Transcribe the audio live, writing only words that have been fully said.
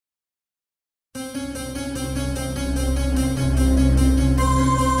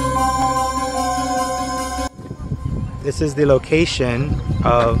This is the location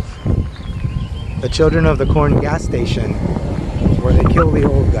of the Children of the Corn gas station where they kill the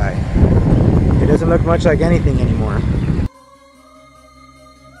old guy. It doesn't look much like anything anymore.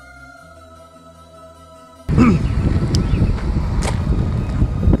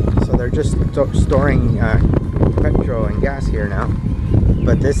 So they're just storing petrol and gas here now.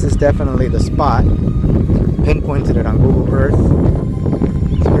 But this is definitely the spot. Pinpointed it on Google Earth.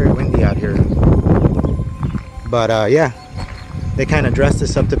 It's very windy out here. But yeah, they kind of dressed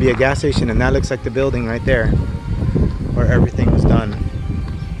this up to be a gas station, and that looks like the building right there where everything was done.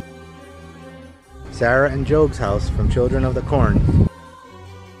 Sarah and Job's house from Children of the Corn.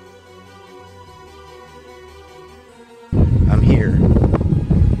 I'm here.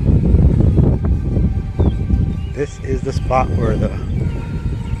 This is the spot where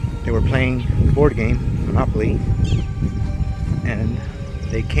they were playing the board game, Monopoly, and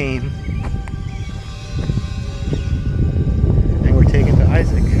they came and were taken to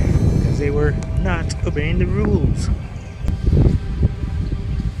Isaac because they were not obeying the rules.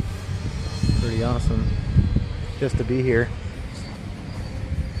 Pretty awesome just to be here,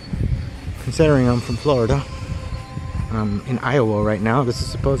 considering I'm from Florida. I'm in Iowa right now. This is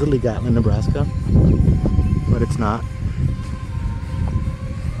supposedly Gatlin, Nebraska, but it's not.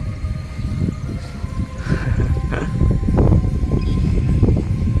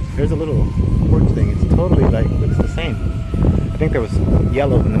 There's a little porch thing. It's totally like, looks the same. I think there was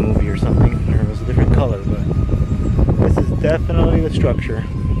yellow in the movie or something, or it was a different color, but this is definitely the structure.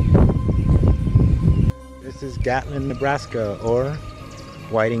 This is Gatlin, Nebraska, or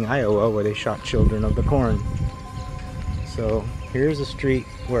Whiting, Iowa, where they shot Children of the Corn. So here's a street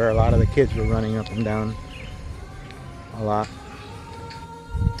where a lot of the kids were running up and down a lot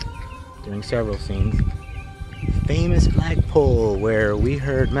during several scenes. Famous flagpole where we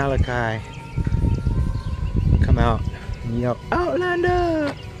heard Malachi come out and yell,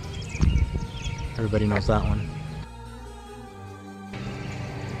 "Outlander!" Everybody knows that one.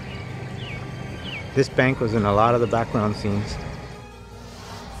 This bank was in a lot of the background scenes.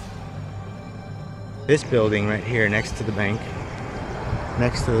 This building right here next to the bank,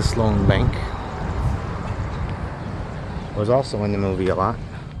 next to the Sloan Bank, was also in the movie a lot.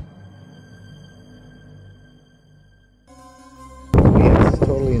 Yeah, this is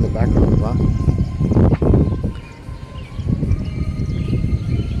totally in the background a lot.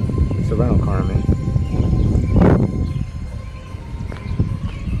 It's a rental car, man.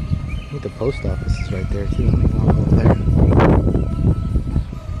 I think the post office is right there too. Let me walk over there.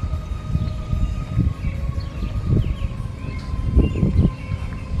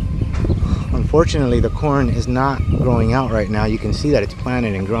 Unfortunately, the corn is not growing out right now. You can see that it's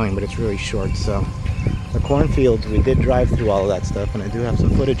planted and growing, but it's really short. So the cornfields, we did drive through all of that stuff, and I do have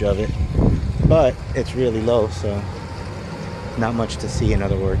some footage of it, but it's really low, so not much to see, in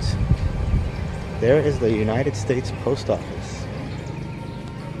other words. There is the United States Post Office.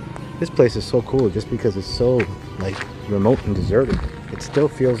 This place is so cool just because it's so like remote and deserted. It still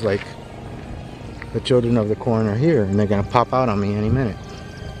feels like the Children of the Corn are here, and they're gonna pop out on me any minute.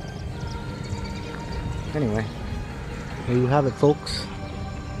 Anyway, there you have it, folks.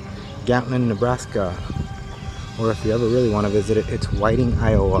 Gatlin, Nebraska. Or if you ever really want to visit it, it's Whiting,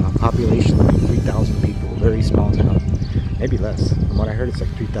 Iowa. Population like 3,000 people. Very small town. Maybe less. From what I heard, it's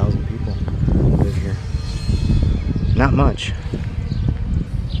like 3,000 people live here. Not much.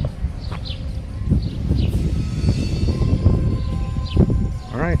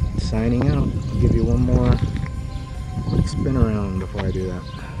 Alright, signing out. I'll give you one more quick spin around before I do that.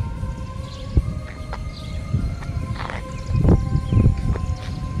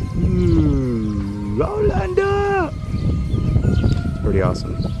 Rolanda! It's pretty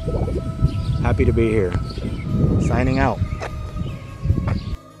awesome. Happy to be here. Signing out.